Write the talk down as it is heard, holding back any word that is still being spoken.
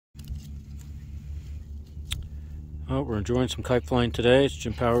Well, we're enjoying some kite flying today. It's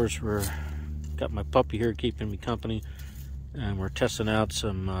Jim Powers. Got my puppy here keeping me company, and we're testing out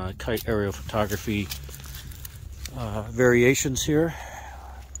some kite aerial photography variations here.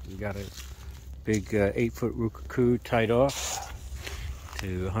 We got a big 8-foot Rukuku tied off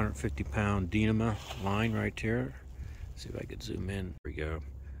to 150-pound Dynama line right here. Let's see if I could zoom in. There we go.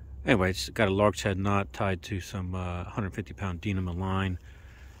 Anyway, it's got a lark's head knot tied to some 150-pound Dynama line.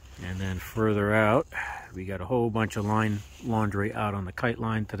 And then further out, we got a whole bunch of line laundry out on the kite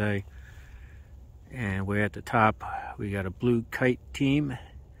line today. And way at the top, we got a blue Kite team,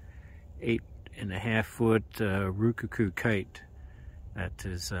 8.5-foot Rukuku kite that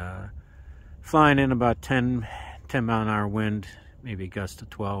is flying in about 10 mile-an-hour wind, maybe a gust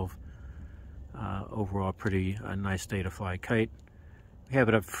of 12. Overall, pretty nice day to fly a kite. We have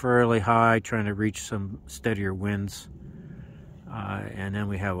it up fairly high, trying to reach some steadier winds. And then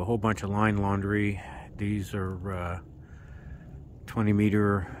we have a whole bunch of line laundry. These are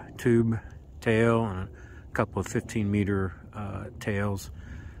 20-meter tube tail and a couple of 15-meter tails.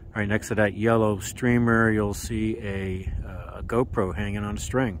 Right next to that yellow streamer, you'll see a GoPro hanging on a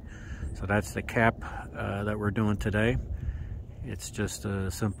string. So that's the KAP that we're doing today. It's just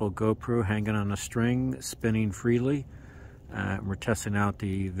a simple GoPro hanging on a string, spinning freely. We're testing out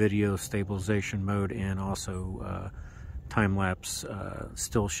the video stabilization mode and also time-lapse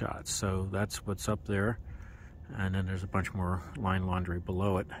still shots. So that's what's up there, and then there's a bunch more line laundry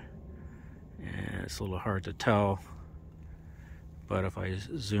below it, and it's a little hard to tell, but if I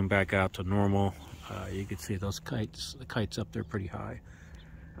zoom back out to normal, you can see those kites, the kites up there pretty high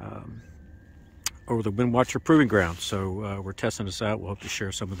over the Windwatcher Proving Ground. So we're testing this out. We'll hope to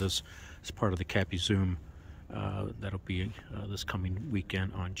share some of this as part of the KAP Zoom that'll be this coming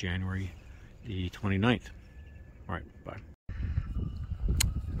weekend on January the 29th. All right, bye.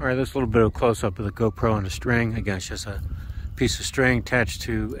 All right, this little bit of close-up of the GoPro on the string. Again, it's just a piece of string attached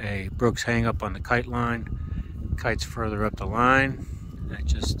to a Brooks hang-up on the kite line. Kite's further up the line, and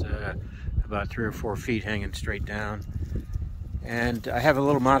just about 3 or 4 feet hanging straight down. And I have a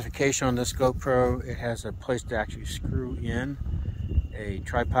little modification on this GoPro. It has a place to actually screw in a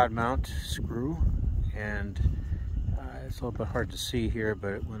tripod mount screw, and it's a little bit hard to see here,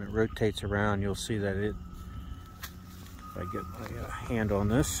 but when it rotates around, you'll see that it, if I get my hand on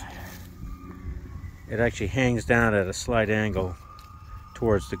this, it actually hangs down at a slight angle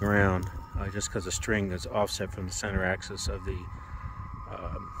towards the ground, just because the string is offset from the center axis of the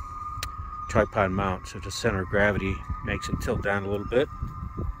tripod mount. So the center of gravity makes it tilt down a little bit,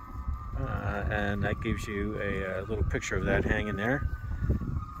 and that gives you a little picture of that hanging there.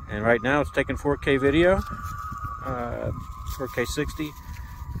 And right now it's taking 4K video, 4K 60.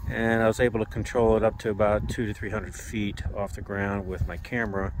 And I was able to control it up to about 200 to 300 feet off the ground with my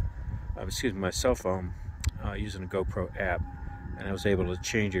camera, my cell phone, using a GoPro app. And I was able to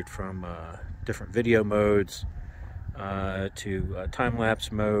change it from different video modes to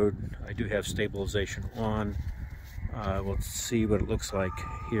time-lapse mode. I do have stabilization on. We'll see what it looks like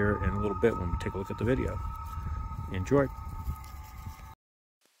here in a little bit when we take a look at the video. Enjoy.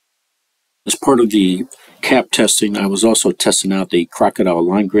 As part of the KAP testing, I was also testing out the crocodile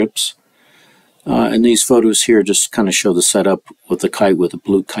line grips. And these photos here just kind of show the setup with the kite with a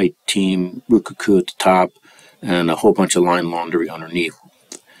blue Kite team, Rukuku at the top, and a whole bunch of line laundry underneath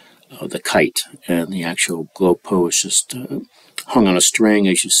the kite. And the actual GoPro is just hung on a string,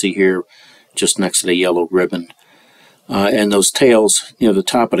 as you see here, just next to the yellow ribbon. And those tails near the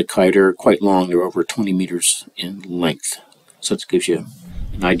top of the kite are quite long. They're over 20 meters in length. So that gives you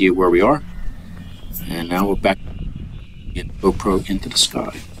an idea where we are. And now we're back to get GoPro into the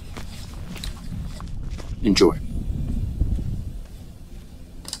sky. Enjoy.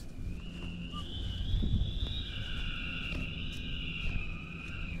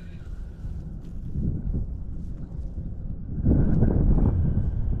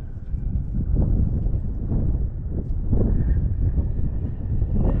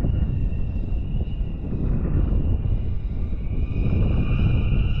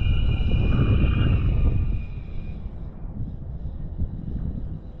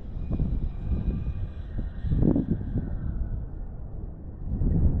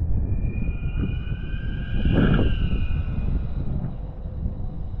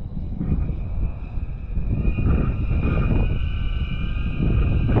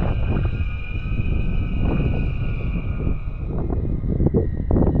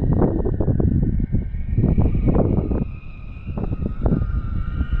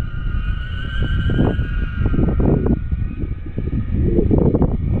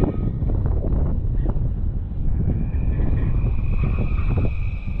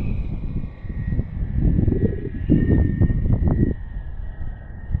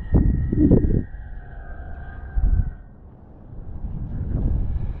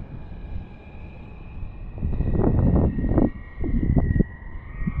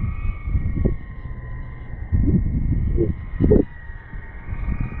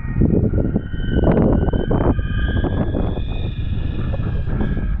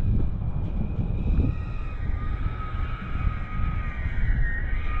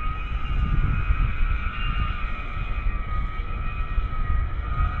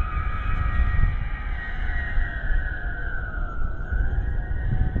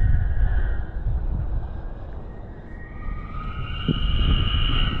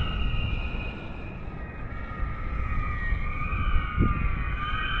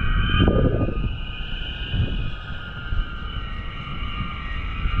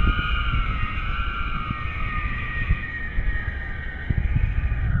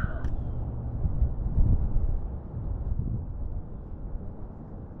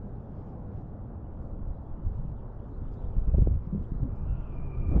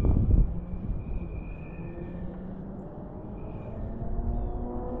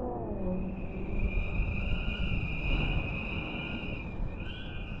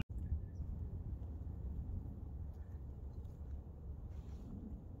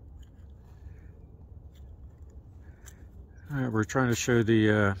 Alright, we're trying to show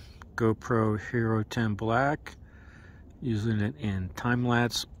the GoPro Hero 10 Black, using it in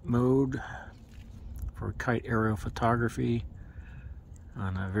time-lapse mode for kite aerial photography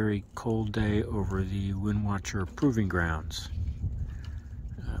on a very cold day over the Windwatcher Proving Grounds.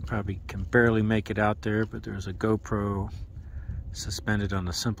 Probably can barely make it out there, but there's a GoPro suspended on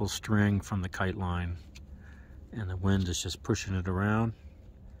a simple string from the kite line, and the wind is just pushing it around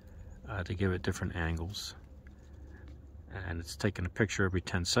to give it different angles. And it's taking a picture every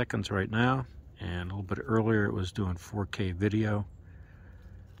 10 seconds right now, and a little bit earlier it was doing 4K video.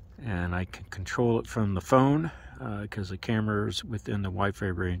 And I can control it from the phone because the camera is within the Wi-Fi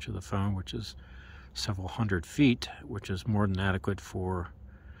range of the phone, which is several hundred feet, which is more than adequate for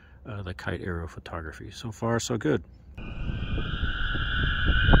the kite aerial photography. So far, so good.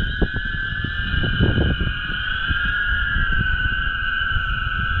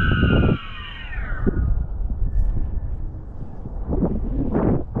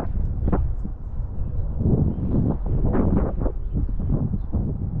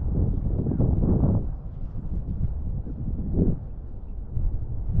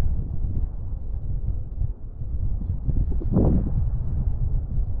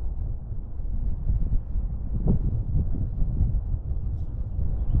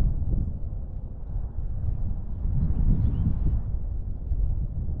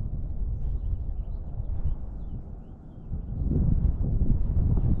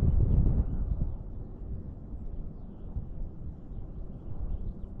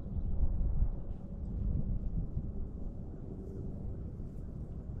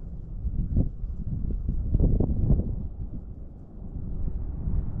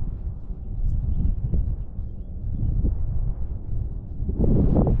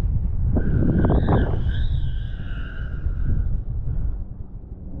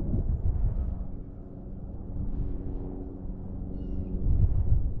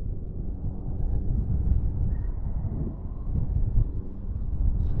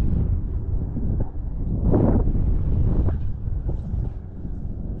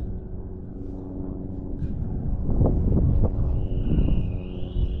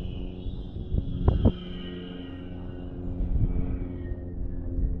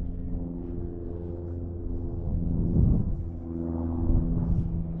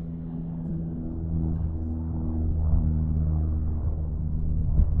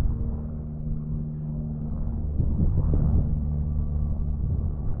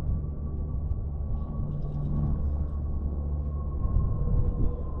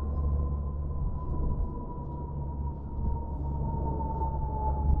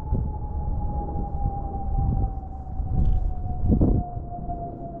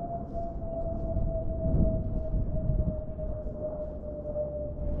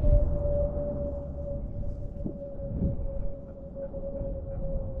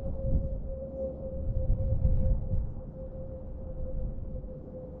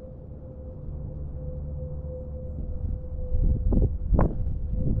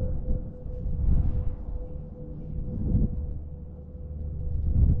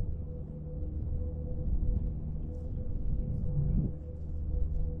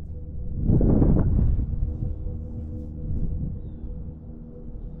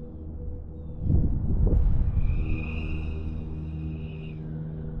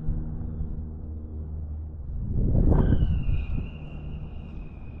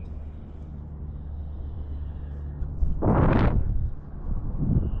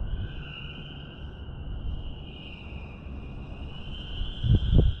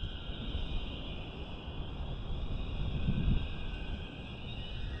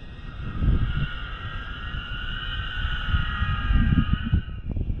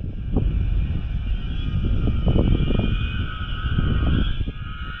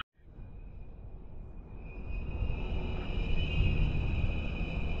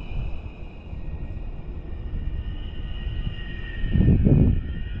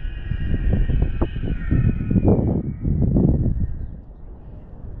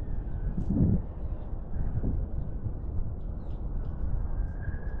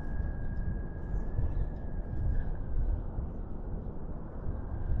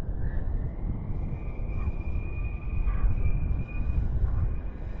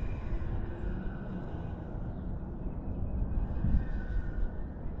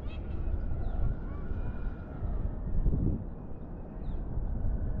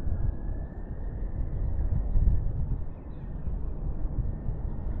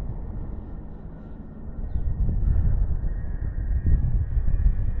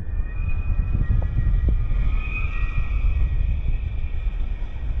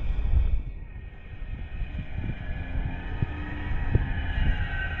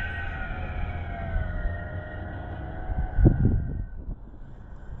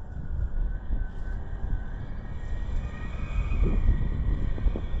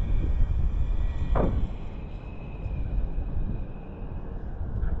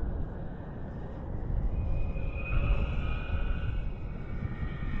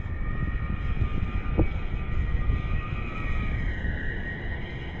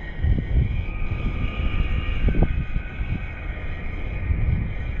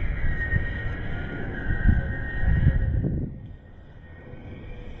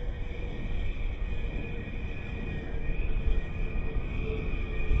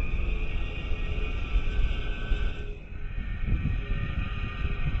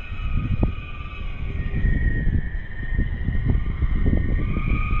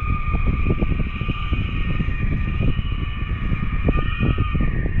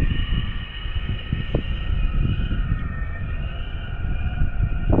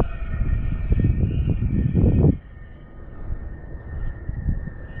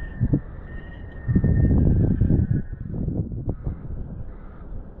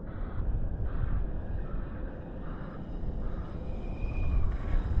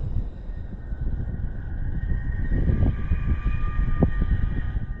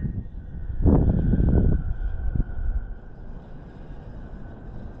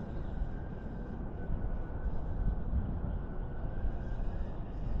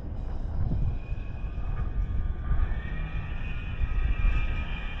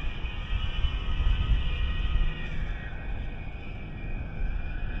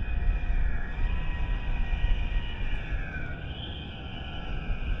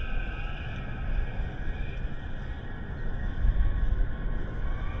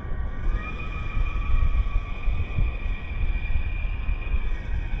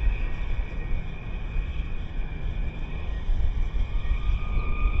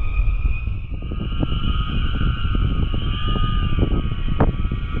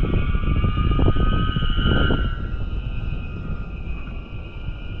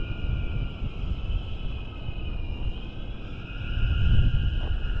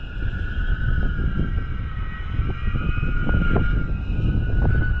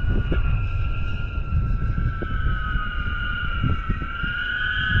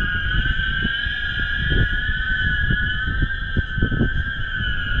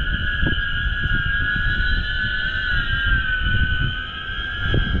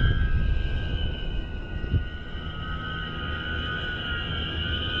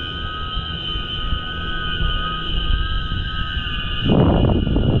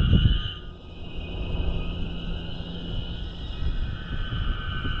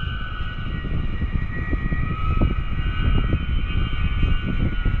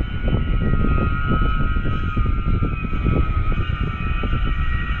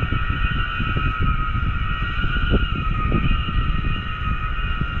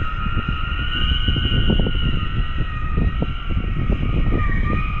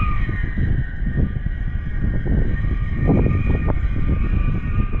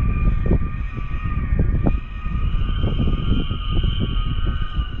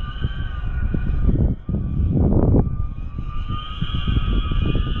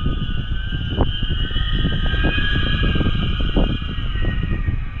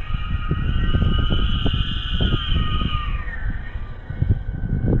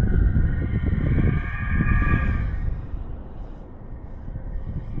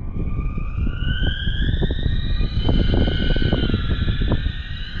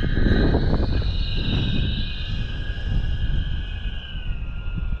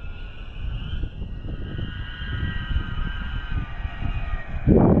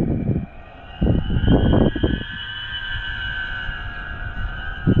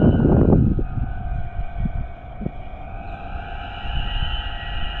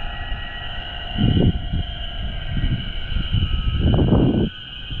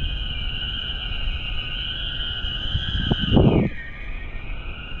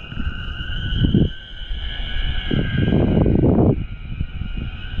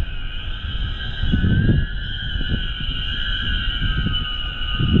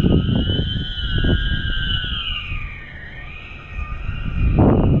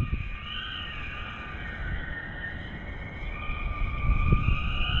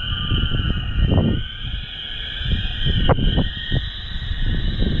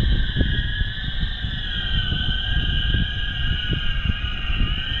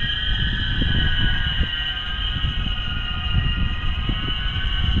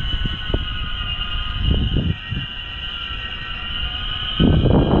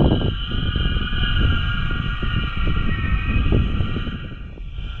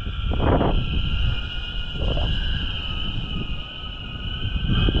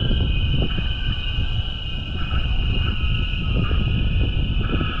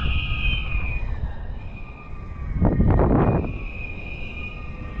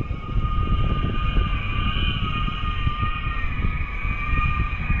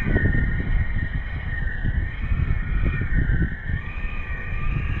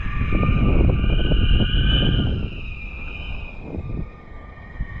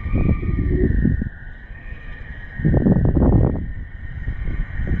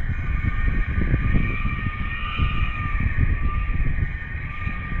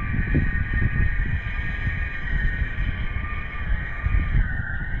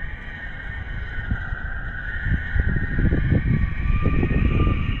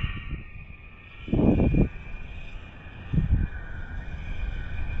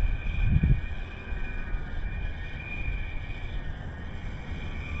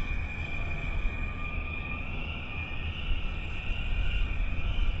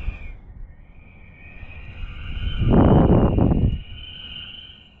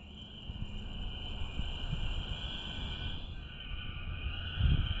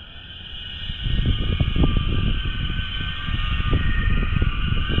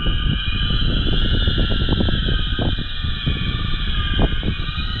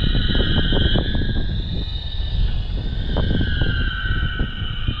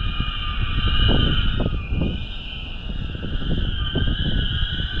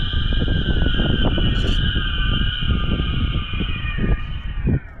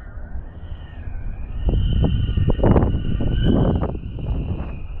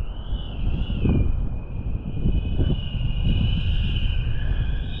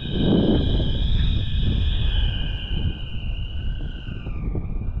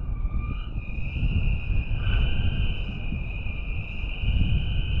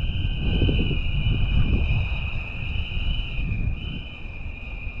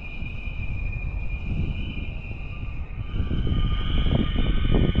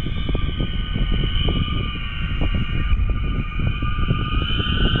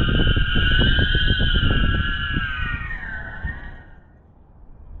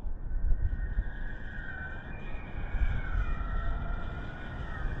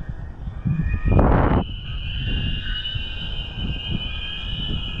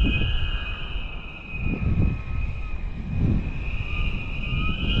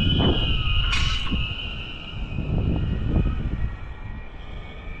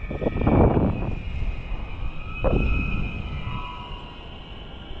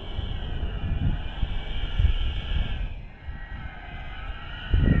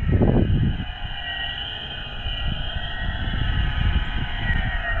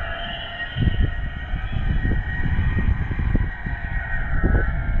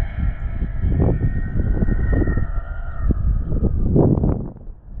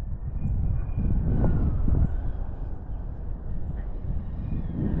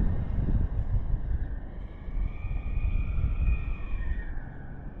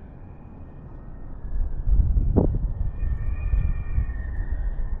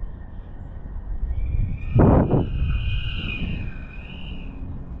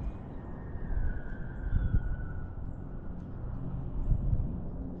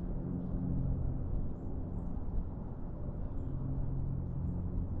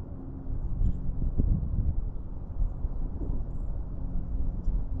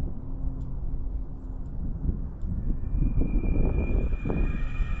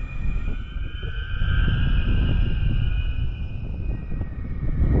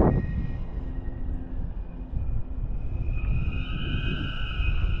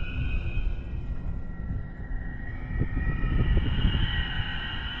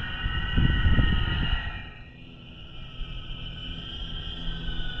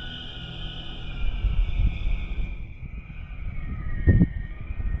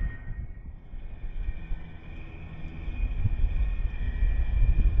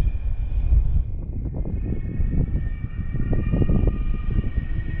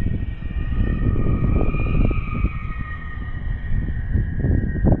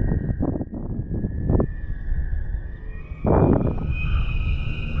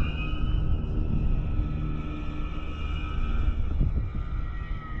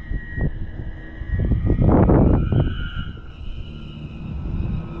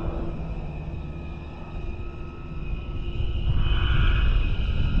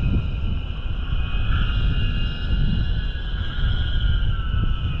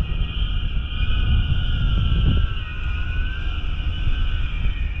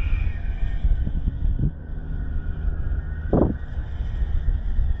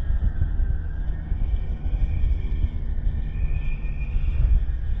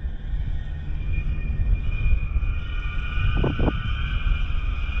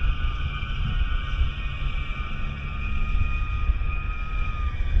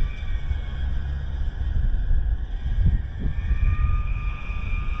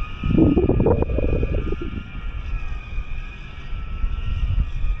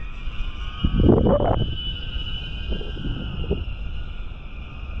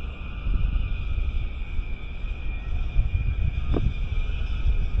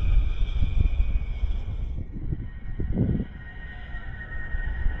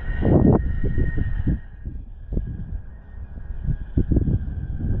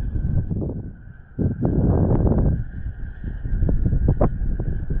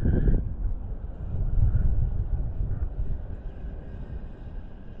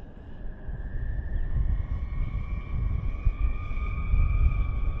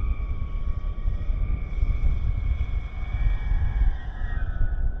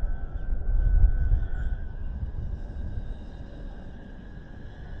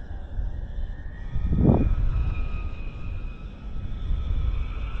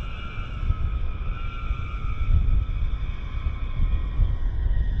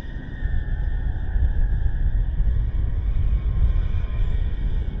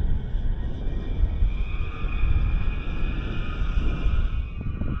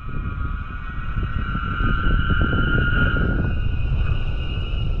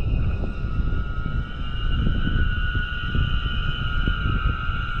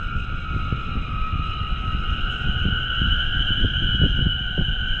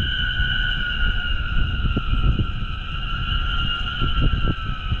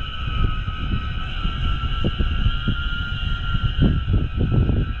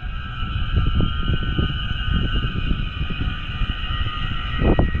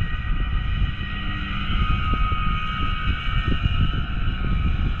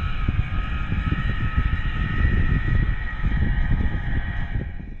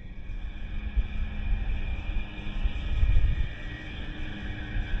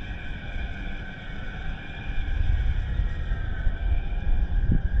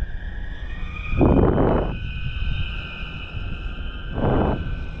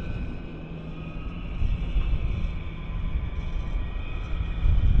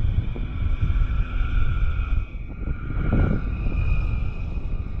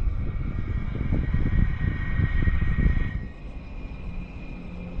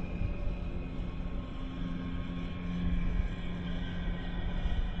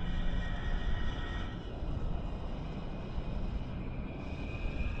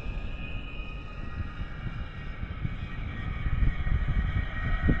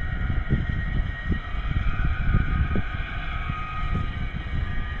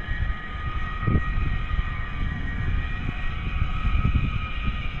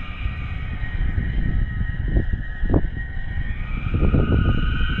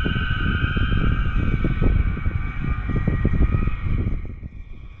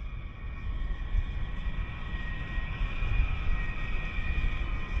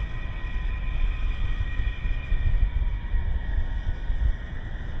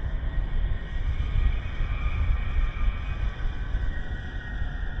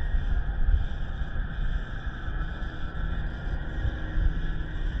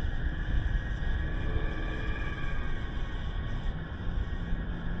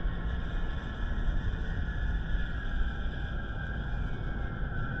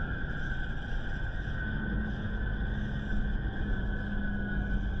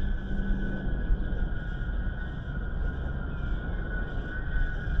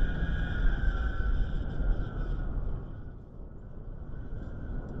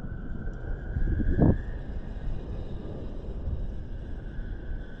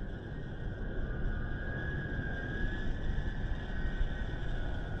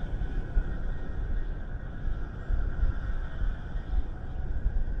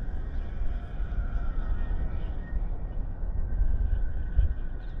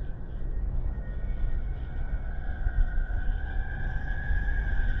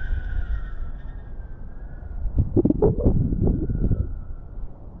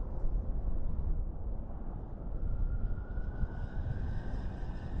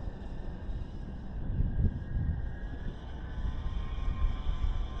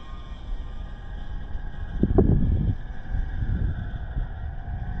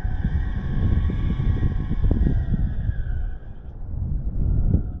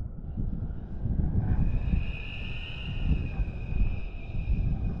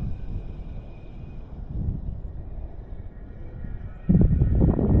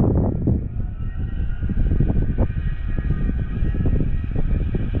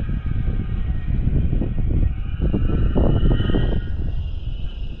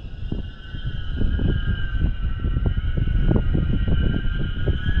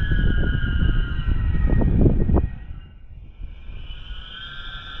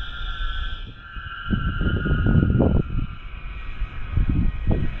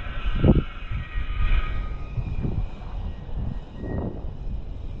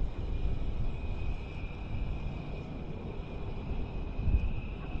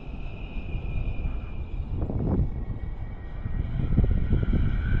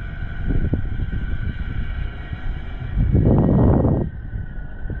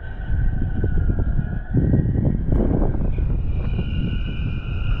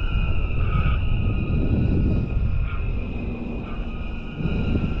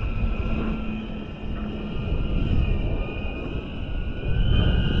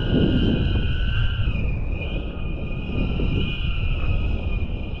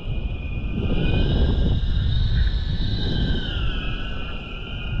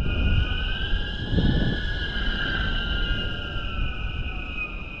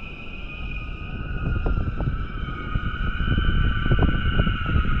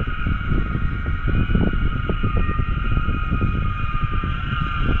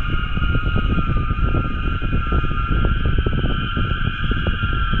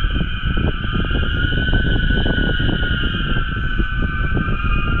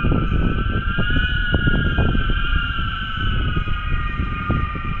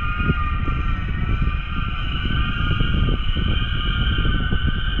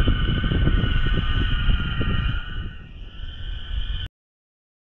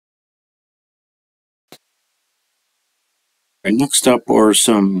 Right, next up are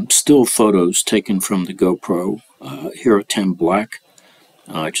some still photos taken from the GoPro Hero 10 Black.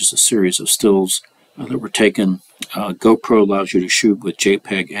 Just a series of stills that were taken. GoPro allows you to shoot with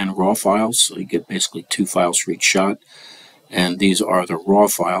JPEG and RAW files, so you get basically 2 files for each shot. And these are the RAW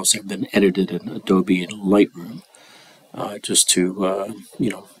files that have been edited in Adobe Lightroom just to,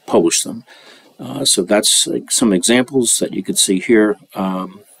 publish them. So that's some examples that you can see here.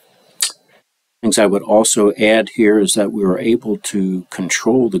 Things I would also add here is that we were able to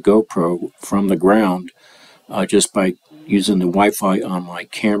control the GoPro from the ground just by using the Wi-Fi on my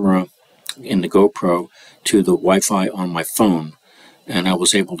camera in the GoPro to the Wi-Fi on my phone. And I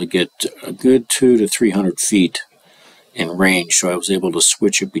was able to get a good 200 to 300 feet in range, so I was able to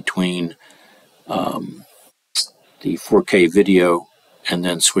switch it between the 4K video and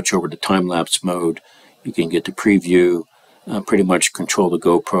then switch over to time-lapse mode. You can get the preview, pretty much control the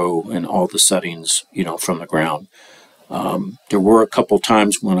GoPro and all the settings, from the ground. There were a couple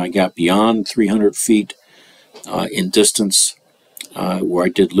times when I got beyond 300 feet in distance where I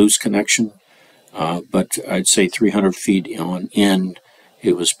did lose connection, but I'd say 300 feet on in,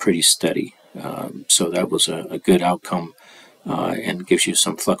 it was pretty steady. So that was a good outcome and gives you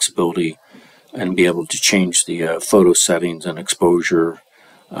some flexibility and be able to change the photo settings and exposure.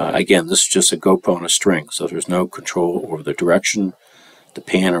 Again, this is just a GoPro on a string, so there's no control over the direction, the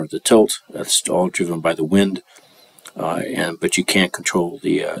pan, or the tilt. That's all driven by the wind. But you can't control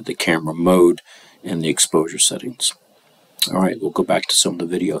the camera mode and the exposure settings. All right, we'll go back to some of the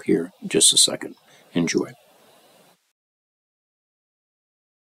video here in just a second. Enjoy.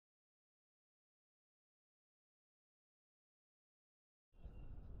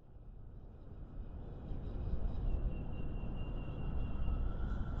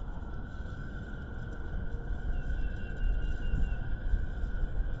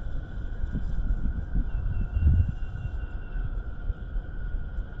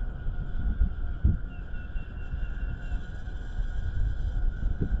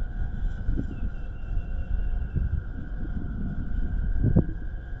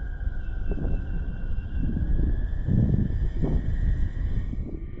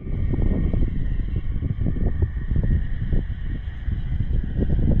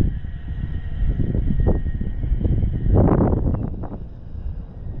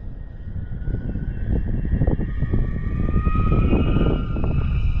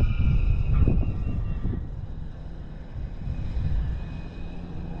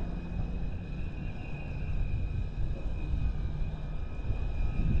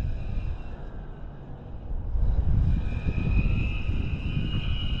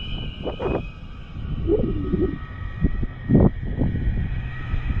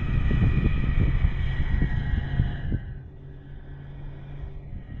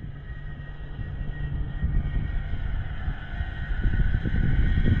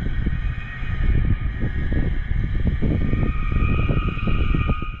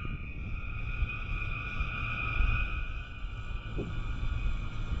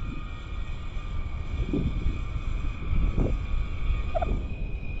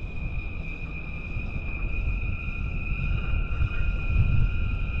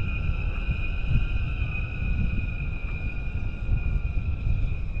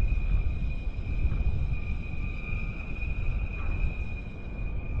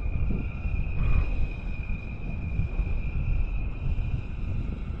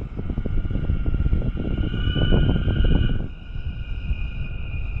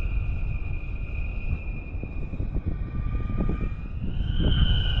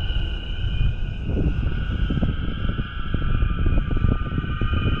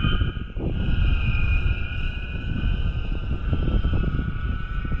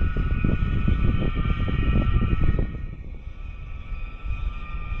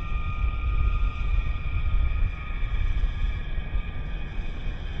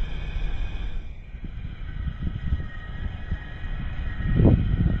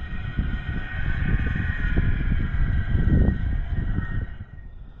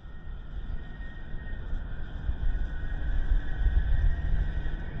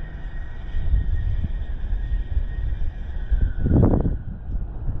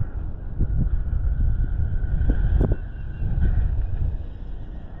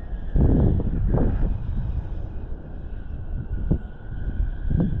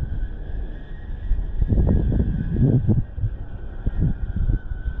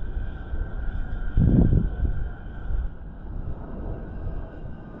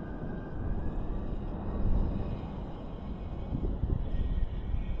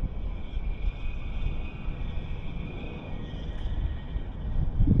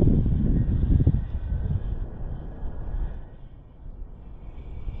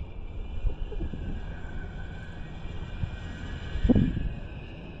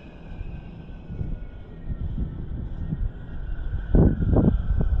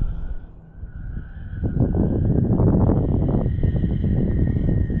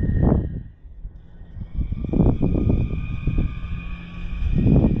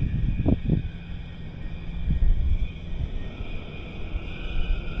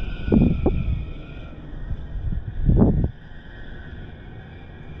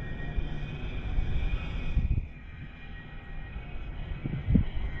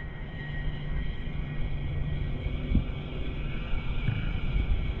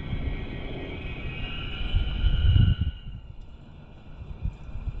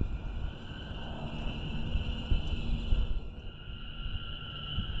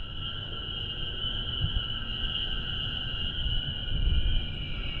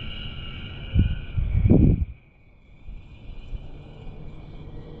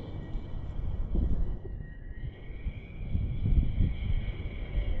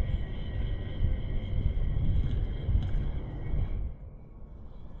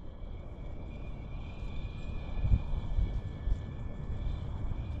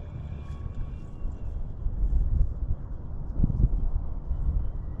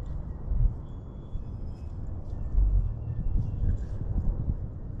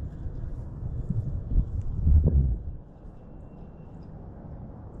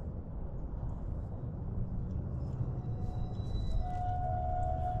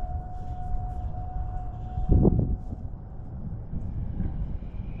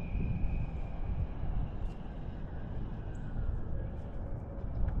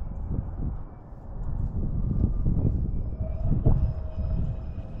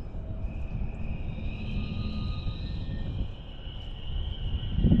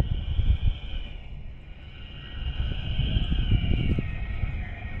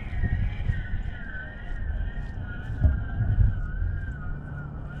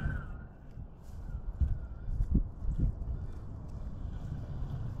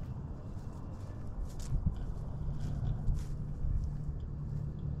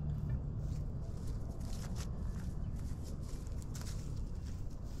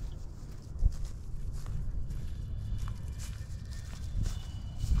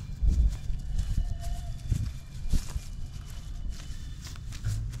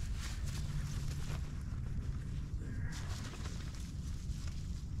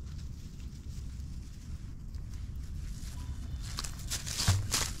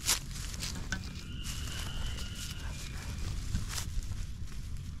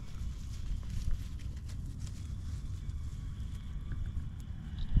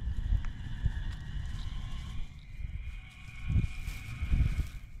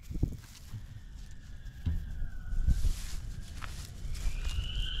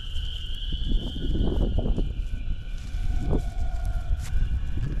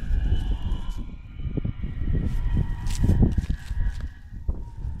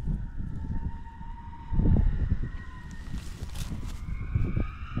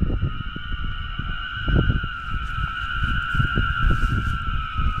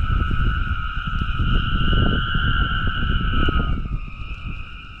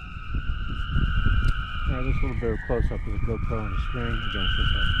 very close up with a GoPro and a string. Again, it's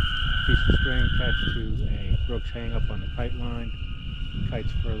just a piece of string attached to a Brooks hang up on the kite line. The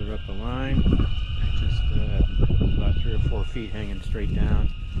kite's further up the line, just about 3 or 4 feet hanging straight down.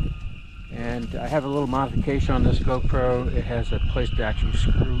 And I have a little modification on this GoPro. It has a place to actually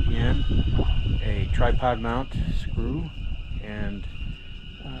screw in a tripod mount screw, and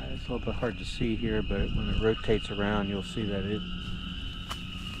it's a little bit hard to see here, but when it rotates around, you'll see that it,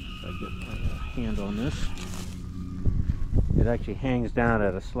 if I get my hand on this, it actually hangs down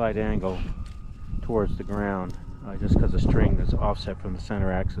at a slight angle towards the ground, just because the string is offset from the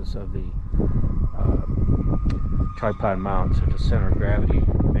center axis of the tripod mount, so the center of gravity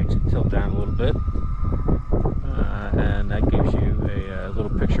makes it tilt down a little bit, and that gives you a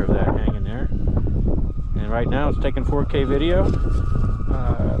little picture of that hanging there. And right now it's taking 4K video,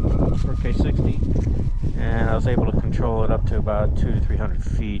 4K 60, and I was able to control it up to about 200 to 300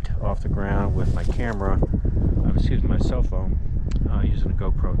 feet off the ground with my camera. I was using my cell phone, using a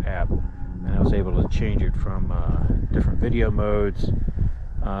GoPro app, and I was able to change it from different video modes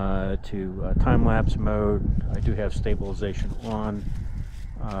to time-lapse mode. I do have stabilization on.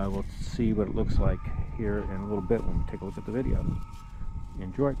 We'll see what it looks like here in a little bit when we take a look at the video.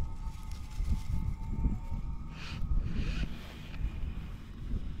 Enjoy.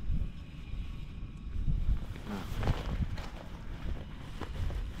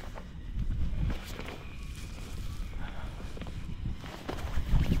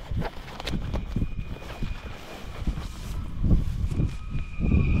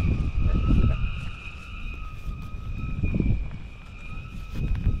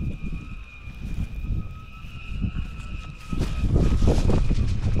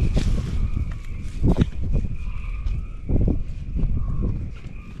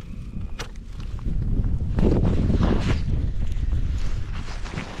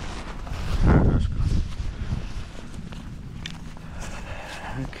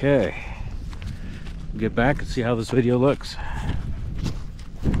 Okay, get back and see how this video looks.